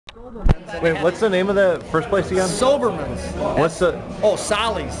Wait, what's the name of the first place again? Soberman's. What's the? Oh,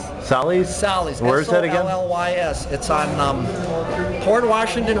 Sally's. Sally's? Sally's. Where's that again? Sollys. It's on Port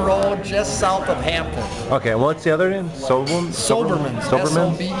Washington Road, just south of Hampton. Okay, and what's the other name? Soberman's? Soberman's.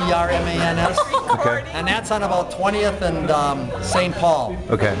 Sobermans. Okay. And that's on about 20th and St. Paul.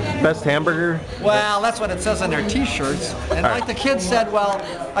 Okay. Best hamburger? Well, that's what it says on their T-shirts. And like the kid said, well,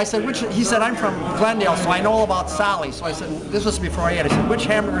 I said, which? He said, I'm from Glendale, so I know about Sally's. So I said, this was before I ate. I said, which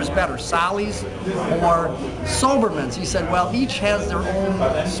hamburger is better, Sally's or Soberman's? He said, well, each has their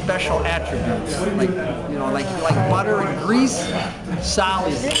own special attributes. Like, you know, like if you like butter and grease,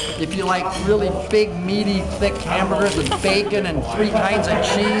 Sally's. If you like really big, meaty, thick hamburgers with bacon and 3 kinds of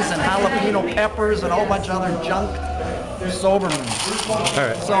cheese and jalapeno peppers and a whole bunch of other junk, Soberman's. All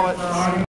right. So